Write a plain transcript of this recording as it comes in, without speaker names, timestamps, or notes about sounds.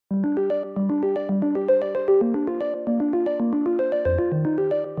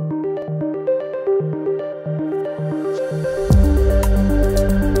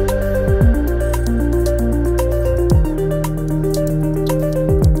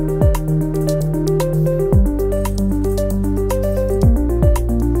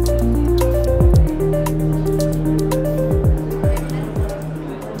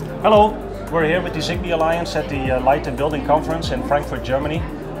the Zigbee Alliance at the Light and Building Conference in Frankfurt, Germany.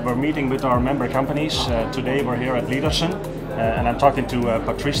 We're meeting with our member companies. Today we're here at LEEDARSON and I'm talking to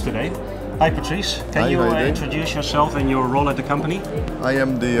Patrice today. Hi Patrice, can you introduce yourself and your role at the company? I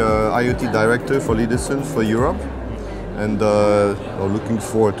am the IoT Director for LEEDARSON for Europe, and we're looking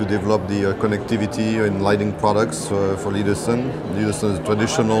forward to develop the connectivity and lighting products for LEEDARSON. LEEDARSON is a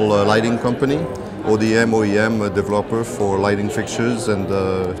traditional lighting company, ODM developer for lighting fixtures and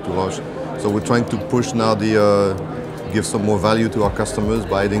to large. So we're trying to push now give some more value to our customers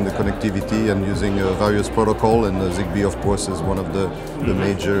by adding the connectivity and using various protocol, and Zigbee of course is one of the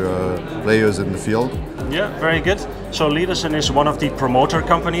major players in the field. Yeah, very good. So LEEDARSON is one of the promoter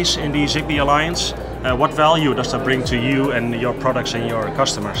companies in the Zigbee Alliance. What value does that bring to you and your products and your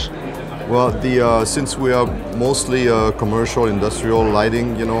customers? Well, since we are mostly commercial, industrial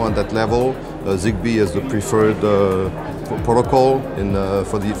lighting, on that level, Zigbee is the preferred protocol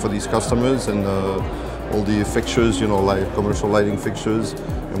for these customers, and all the fixtures, like commercial lighting fixtures,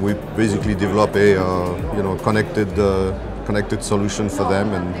 and we basically develop a connected solution for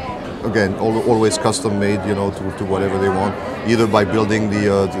them, and again always custom made, to whatever they want, either by building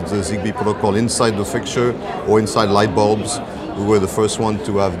the Zigbee protocol inside the fixture or inside light bulbs. We were the first one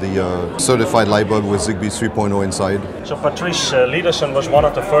to have the certified light bulb with Zigbee 3.0 inside. So Patrice, LEEDARSON was one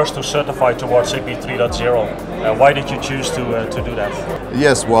of the first to certify towards Zigbee 3.0. Why did you choose to do that?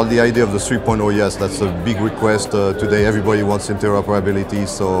 Yes, well, the idea of the 3.0, yes, that's a big request. Today everybody wants interoperability,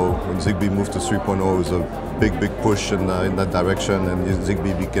 so when Zigbee moved to 3.0 it was a big push in that direction, and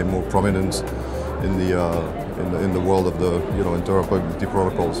Zigbee became more prominent in the world of the interoperability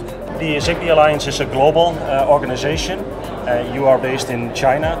protocols. The Zigbee Alliance is a global organization. You are based in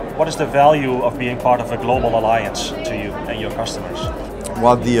China. What is the value of being part of a global alliance to you and your customers?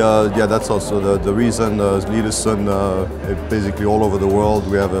 Well, that's also the reason. LEEDARSON basically all over the world.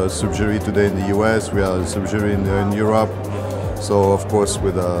 We have a subsidiary today in the US. We have a subsidiary in Europe. So of course,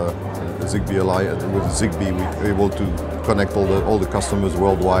 with Zigbee Alliance, with Zigbee, we're able to connect all the customers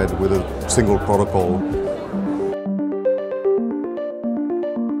worldwide with a single protocol.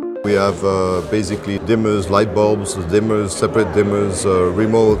 We have basically dimmers, light bulbs, separate dimmers,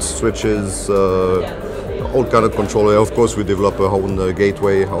 remotes, switches, all kind of controller. Of course, we develop our own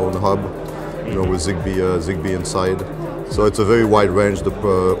gateway, our own hub, with Zigbee inside. So it's a very wide range.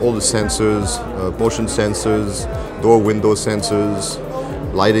 All the sensors, motion sensors, door window sensors,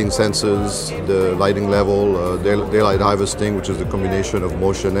 lighting sensors, the lighting level, daylight harvesting, which is a combination of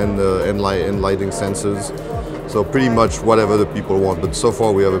motion and lighting sensors. So pretty much whatever the people want, but so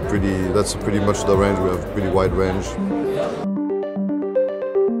far we have that's pretty much the range. We have a pretty wide range.